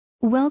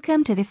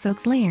Welcome to the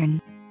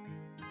FoxLearn.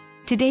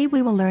 Today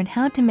we will learn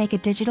how to make a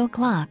digital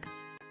clock.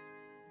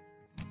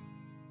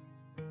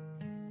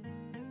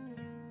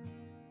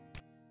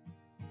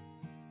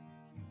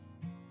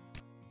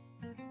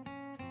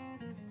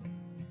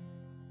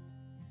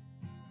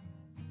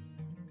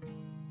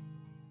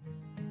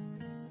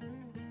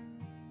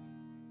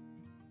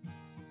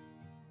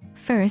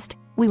 First,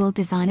 we will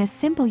design a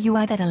simple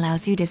UI that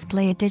allows you to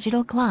display a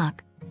digital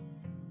clock.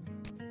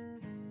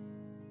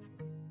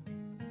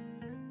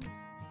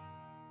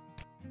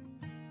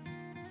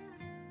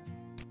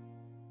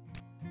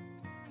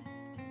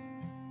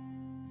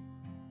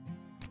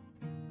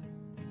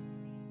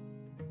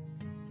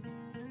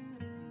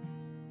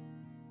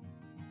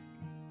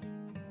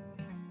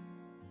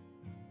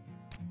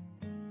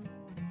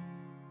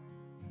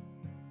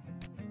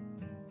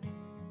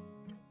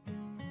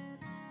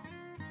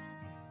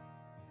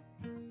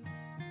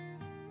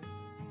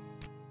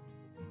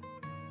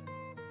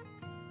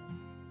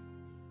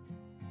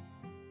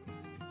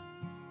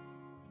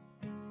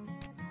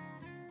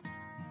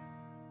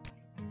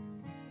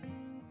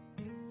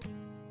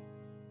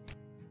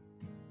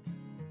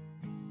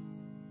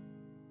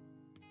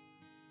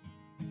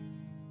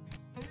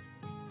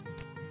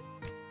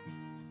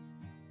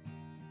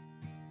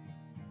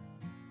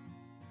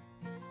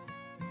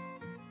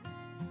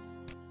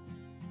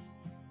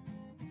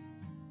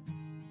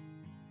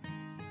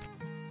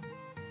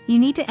 You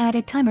need to add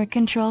a timer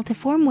control to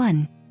Form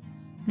 1.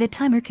 The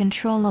timer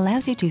control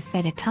allows you to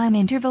set a time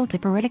interval to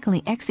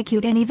periodically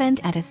execute an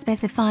event at a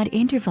specified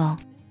interval.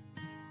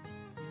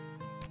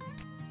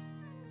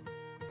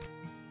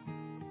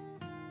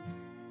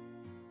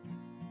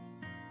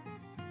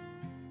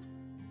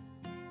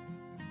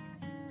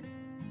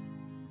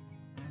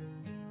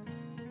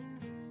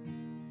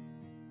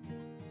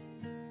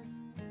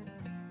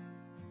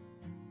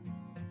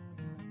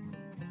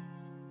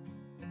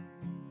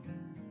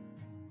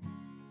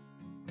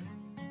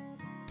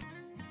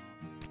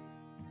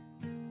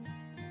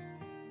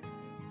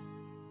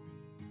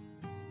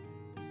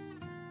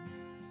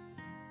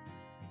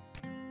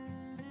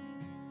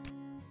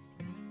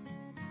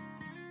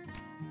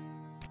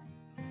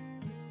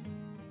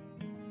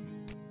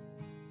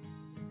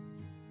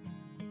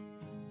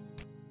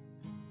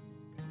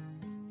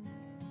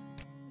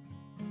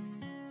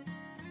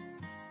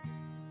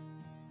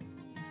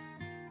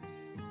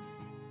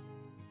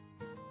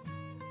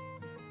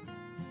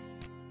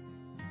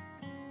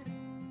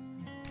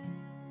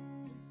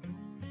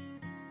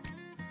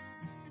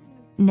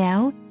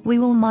 Now, we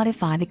will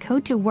modify the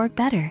code to work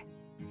better.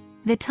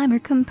 The timer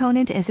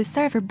component is a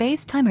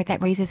server-based timer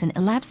that raises an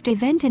elapsed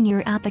event in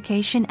your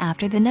application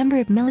after the number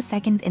of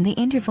milliseconds in the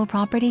interval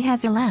property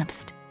has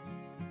elapsed.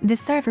 The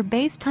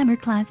server-based timer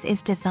class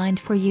is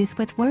designed for use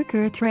with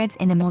worker threads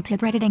in a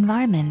multi-threaded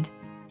environment.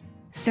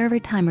 Server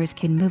timers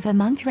can move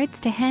among threads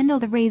to handle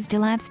the raised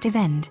elapsed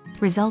event,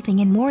 resulting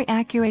in more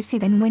accuracy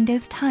than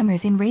Windows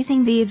timers in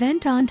raising the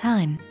event on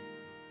time.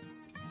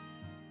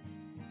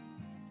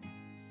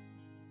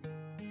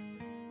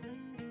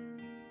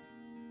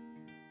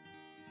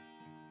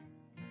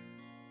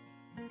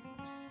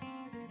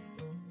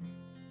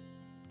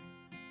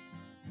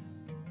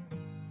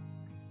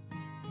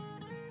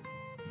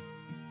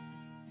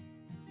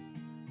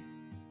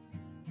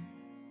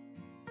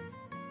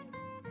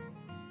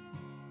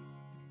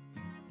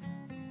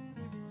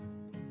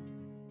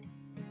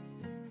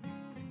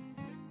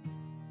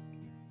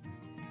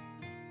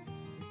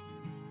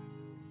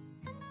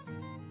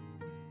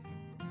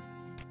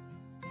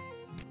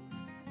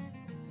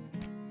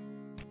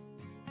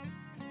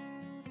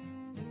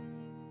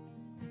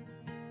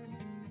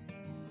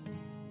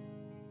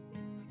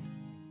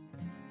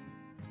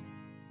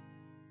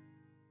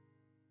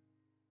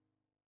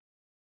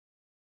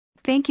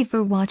 Thank you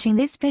for watching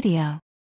this video.